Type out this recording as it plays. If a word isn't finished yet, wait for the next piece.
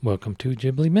Welcome to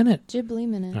Ghibli Minute. Ghibli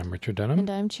Minute. I'm Richard Dunham. And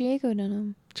I'm Chieko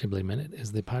Dunham. Ghibli Minute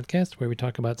is the podcast where we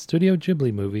talk about Studio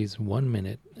Ghibli movies 1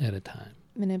 minute at a time.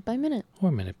 Minute by minute.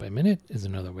 Or minute by minute is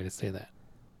another way to say that.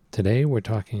 Today we're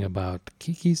talking about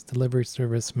Kiki's Delivery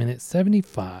Service Minute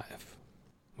 75,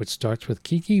 which starts with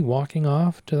Kiki walking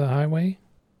off to the highway,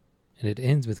 and it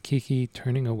ends with Kiki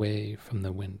turning away from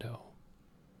the window.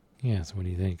 Yeah, so what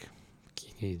do you think?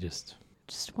 Kiki just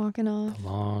walking off. a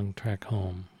long trek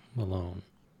home alone.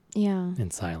 Yeah. In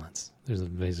silence. There's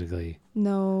basically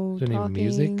No is there any talking.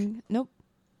 music? Nope.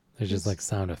 There's just like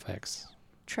sound effects.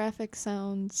 Traffic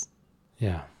sounds.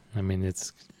 Yeah. I mean,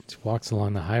 it walks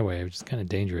along the highway, which is kind of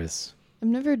dangerous. I've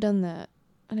never done that.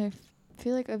 And I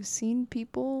feel like I've seen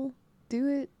people do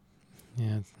it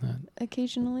Yeah, it's not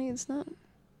occasionally.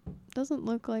 Doesn't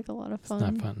look like a lot of fun.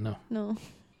 It's not fun, no. No.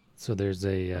 So there's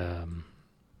a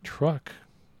truck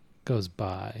goes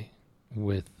by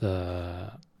with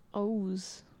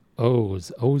O's.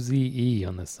 O's, O-Z-E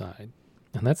on the side.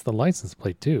 And that's the license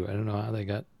plate, too. I don't know how they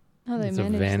got... How they It's a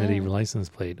managed vanity that. license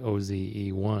plate,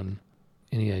 O-Z-E-1.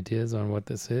 Any ideas on what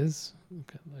this is?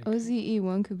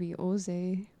 OZE1 could be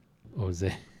Oze.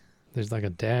 Oze. There's like a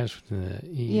dash with an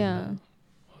E. Yeah.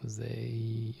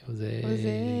 Oze.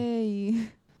 Oze.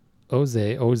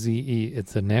 Oze, O-Z-E.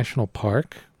 It's a national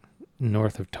park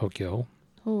north of Tokyo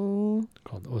Oh.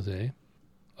 called Oze.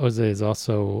 Oze is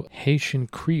also Haitian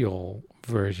Creole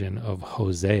version of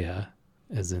Hosea,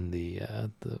 as in the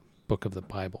book of the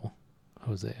Bible,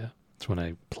 Hosea. That's when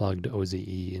I plugged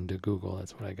OZE into Google.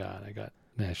 That's what I got. I got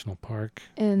National Park,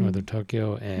 And Northern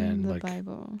Tokyo, and the like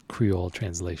Bible. Creole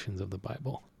translations of the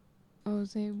Bible.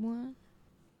 Oze1?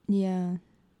 Yeah.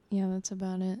 Yeah, that's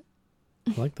about it.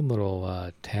 I like the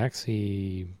little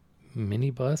taxi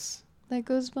minibus That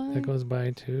goes by? that goes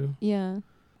by too, Yeah.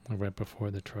 right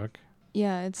before the truck.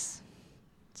 Yeah, it's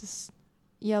just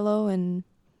yellow and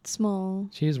small.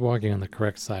 She is walking on the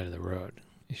correct side of the road.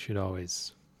 You should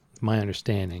always, my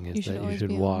understanding is that you always should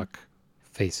be on- walk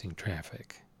facing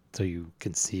traffic so you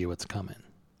can see what's coming.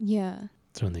 Yeah.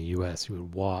 So in the U.S., you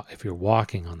would walk, if you're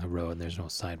walking on the road and there's no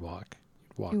sidewalk,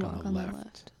 you'd walk, You on, walk the, on left, the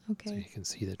left. so Okay. you can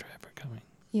see the traffic coming.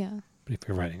 Yeah. But if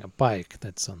you're riding a bike,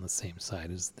 that's on the same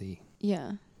side as the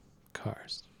Yeah.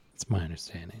 cars. It's my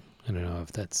understanding. I don't know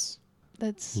if that's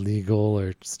That's, legal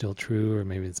or still true, or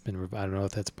maybe it's been, I don't know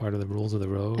if that's part of the rules of the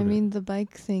road. I or- mean, the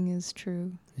bike thing is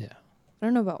true. yeah, I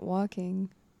don't know about walking.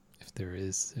 if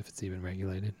it's even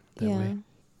regulated that Yeah. way.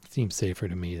 It seems safer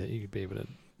to me that you could be able to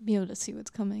Be able to see what's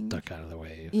coming. duck out of the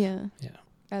way. Yeah. Yeah.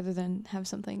 Rather than have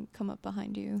something come up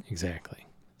behind you. Exactly.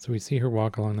 So we see her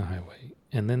walk along the highway,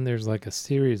 and then there's like a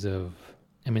series of,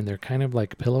 I mean, they're kind of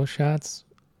like pillow shots,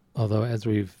 although as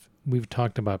we've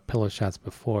talked about pillow shots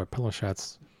before, pillow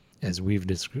shots as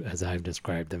I've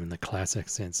described them in the classic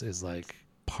sense is like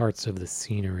parts of the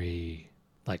scenery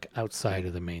like outside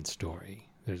of the main story.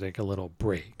 There's like a little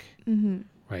break, Mm-hmm.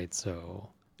 right? So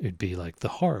it'd be like the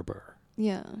harbor,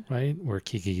 Yeah. right? Where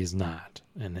Kiki is not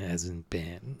and hasn't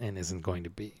been and isn't going to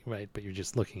be, right? But you're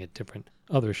just looking at different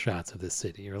other shots of the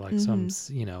city or like some,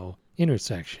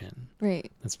 intersection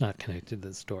Right. that's not connected to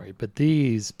the story. But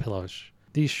these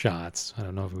these shots, I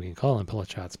don't know if we can call them pillow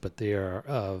shots, but they are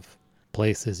of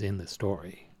places in the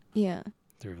story. Yeah.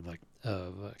 They're like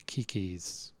of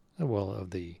Kiki's, of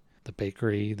the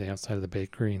bakery, the outside of the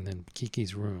bakery, and then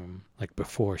Kiki's room, like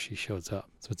before she shows up.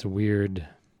 So it's a weird,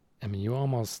 I mean, you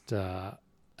almost, I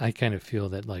kind of feel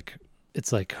that like,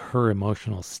 it's like her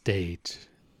emotional state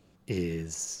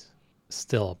is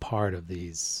still a part of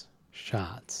these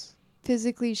shots.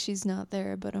 Physically, she's not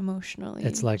there, but emotionally.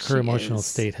 It's like her she emotional is.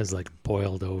 state has like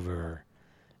boiled over.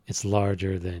 It's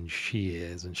larger than she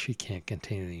is, and she can't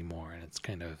contain it anymore. And it's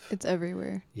kind of, It's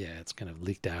everywhere. yeah, it's kind of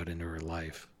leaked out into her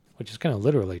life, which is kind of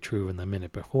literally true in the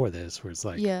minute before this, where it's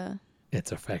like, Yeah.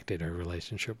 it's affected her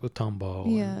relationship with Tombo.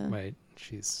 Yeah. And, right.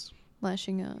 She's,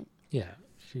 Lashing out. yeah,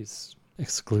 she's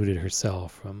excluded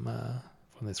herself from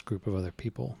this group of other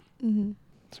people. Mm-hmm.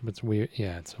 So it's weird.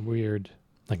 Yeah, it's a weird,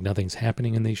 like nothing's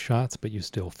happening in these shots, but you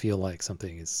still feel like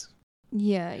something is,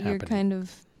 Yeah, you're happening. kind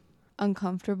of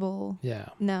uncomfortable yeah.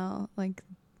 now. Like,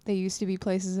 they used to be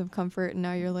places of comfort, and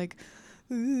now you're like,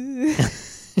 ooh.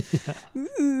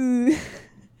 Ooh.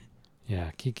 Yeah,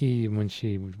 Kiki, when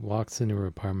she walks into her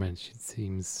apartment, she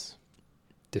seems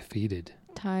defeated.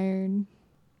 Tired.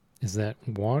 Is that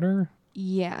water?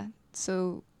 Yeah.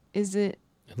 So, is it?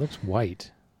 It looks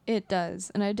white. It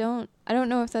does, and I don't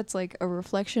know if that's like a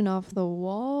reflection off the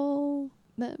wall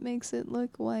that makes it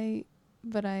look white,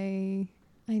 but I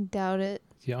doubt it.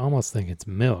 You almost think it's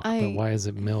milk, but I- why is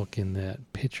it milk in that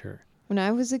pitcher? When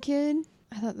I was a kid,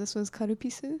 I thought this was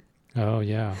karupisu. Oh,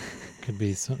 yeah. Could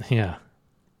be some, yeah.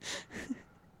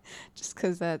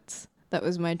 because that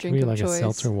was my drink Maybe of like choice. a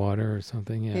seltzer water or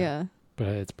something. Yeah. Yeah. But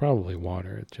it's probably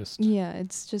water. It just. Yeah,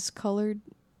 it's just colored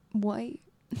white.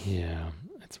 Yeah.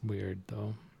 It's weird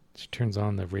though. She turns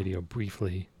on the radio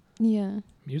briefly. Yeah.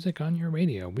 Music on your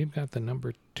radio. We've got the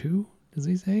number 2. Does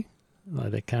he say? Are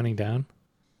they counting down?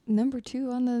 Number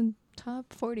 2 on the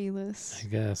top 40 list. I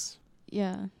guess.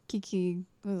 Yeah. Kiki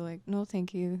was like, no,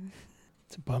 thank you.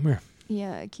 It's a bummer.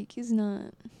 Yeah, Kiki's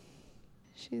not.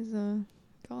 She's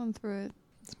going through it.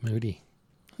 It's moody.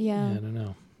 Yeah. I don't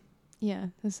know. Yeah,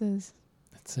 this is.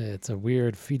 It's a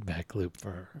weird feedback loop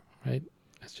for her, right?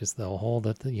 It's just the whole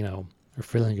that her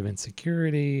feeling of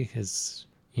insecurity is,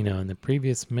 in the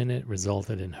previous minute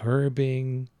resulted in her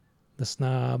being the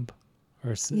snob,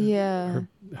 or Yeah.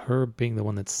 her being the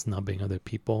one that's snubbing other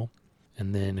people,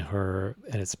 and then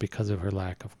it's because of her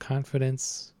lack of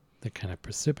confidence that kind of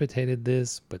precipitated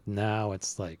this. But now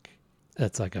it's like a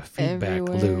feedback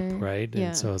Everywhere. loop, right? Yeah.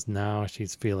 And so now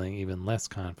she's feeling even less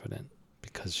confident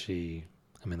because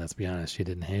let's be honest, she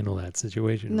didn't handle that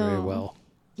situation very No. well.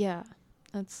 Yeah.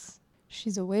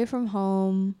 She's away from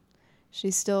home.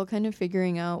 She's still kind of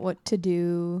figuring out what to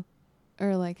do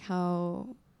or like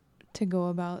how to go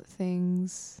about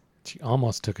things. She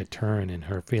almost took a turn in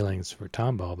her feelings for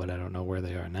Tombo, but I don't know where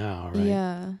they are now, right?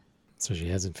 Yeah. So she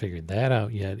hasn't figured that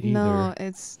out yet either. No,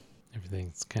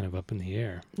 Everything's kind of up in the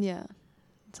air. yeah.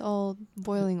 It's all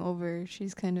boiling over.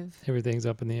 She's kind of. Everything's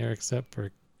up in the air except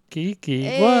for Kiki.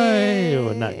 Hey. Why?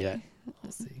 Well, not yet.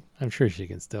 We'll see. I'm sure she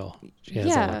can still. She has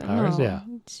all her powers. No, Yeah.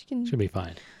 she'll be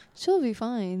fine. She'll be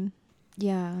fine.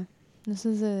 Yeah. This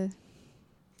is a.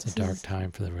 It's a dark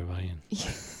time for the rebellion.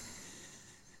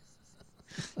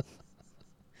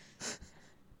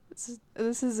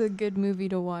 This is a good movie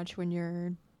to watch when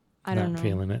you're, I don't know, Not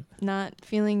feeling it. not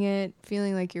feeling it,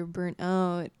 feeling like you're burnt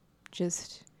out.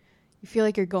 Just you feel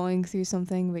like you're going through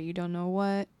something, but you don't know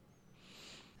what.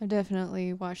 I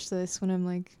definitely watch this when I'm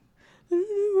like, I don't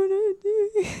know what I'm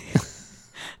doing.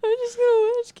 I'm just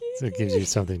gonna watch Kiki. So it gives you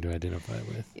something to identify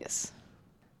with. Yes.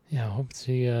 Yeah, I hope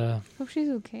Hope she's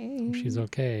okay. she's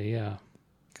okay. Yeah.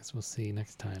 Guess we'll see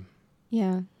next time.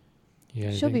 Yeah. You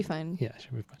got She'll be anything? fine. Yeah,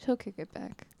 she'll be fine. She'll kick it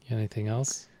back. You got anything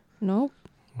else? Nope.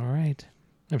 All right.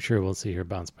 I'm sure we'll see her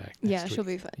bounce back. Yeah, next she'll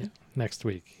week. be fine. Yeah. Next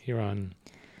week here on,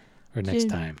 or next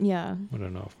time. Yeah. I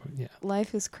don't know. Yeah.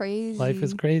 Life is crazy. Life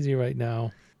is crazy right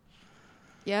now.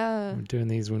 Yeah. We're doing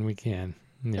these when we can.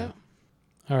 Yeah. Yep.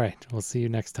 All right. We'll see you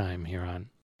next time here on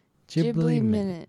Ghibli Minute.